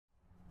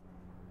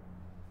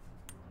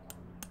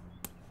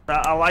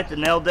I like the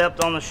nail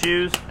depth on the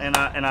shoes, and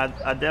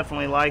I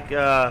definitely like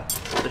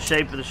the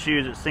shape of the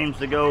shoes. It seems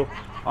to go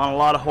on a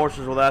lot of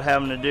horses without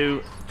having to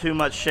do too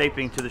much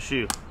shaping to the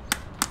shoe.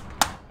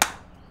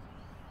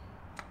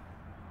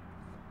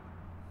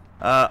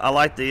 I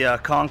like the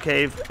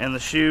concave in the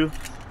shoe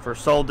for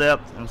sole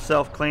depth and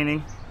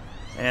self-cleaning,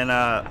 and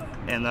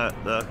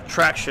the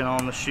traction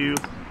on the shoe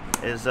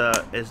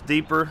is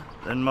deeper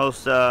than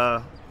most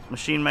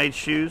machine-made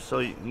shoes, so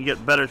you can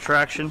get better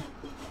traction.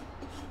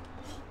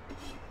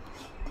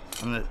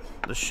 And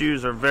the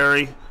shoes are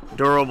very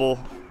durable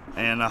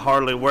and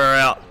hardly wear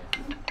out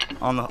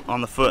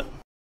on the foot.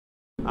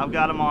 I've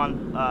got them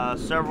on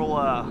several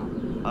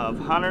of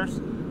hunters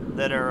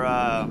that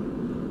are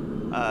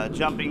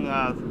jumping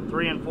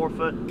 3 and 4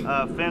 foot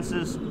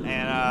fences,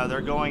 and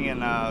they're going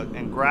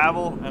in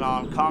gravel and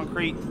on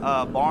concrete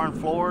barn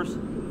floors,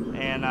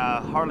 and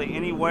hardly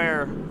any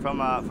wear from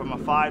a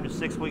 5 to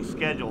 6 week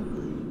schedule.